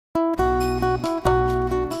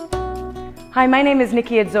Hi, my name is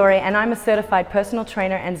Nikki Atzori and I'm a certified personal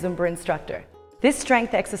trainer and Zumba instructor. This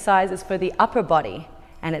strength exercise is for the upper body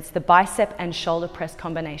and it's the bicep and shoulder press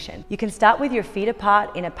combination. You can start with your feet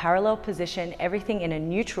apart in a parallel position, everything in a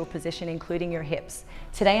neutral position including your hips.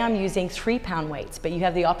 Today I'm using 3-pound weights, but you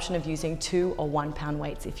have the option of using 2 or 1-pound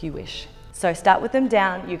weights if you wish. So start with them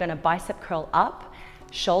down, you're going to bicep curl up,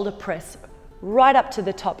 shoulder press right up to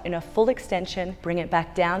the top in a full extension, bring it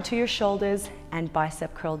back down to your shoulders and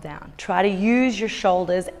bicep curl down. Try to use your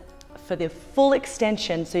shoulders for the full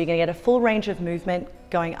extension so you're going to get a full range of movement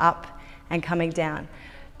going up and coming down.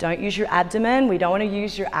 Don't use your abdomen, we don't want to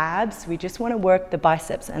use your abs, we just want to work the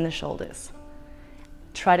biceps and the shoulders.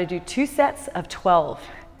 Try to do 2 sets of 12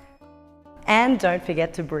 and don't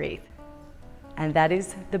forget to breathe. And that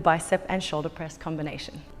is the bicep and shoulder press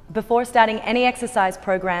combination. Before starting any exercise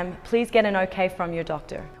program, please get an okay from your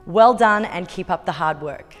doctor. Well done and keep up the hard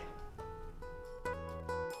work.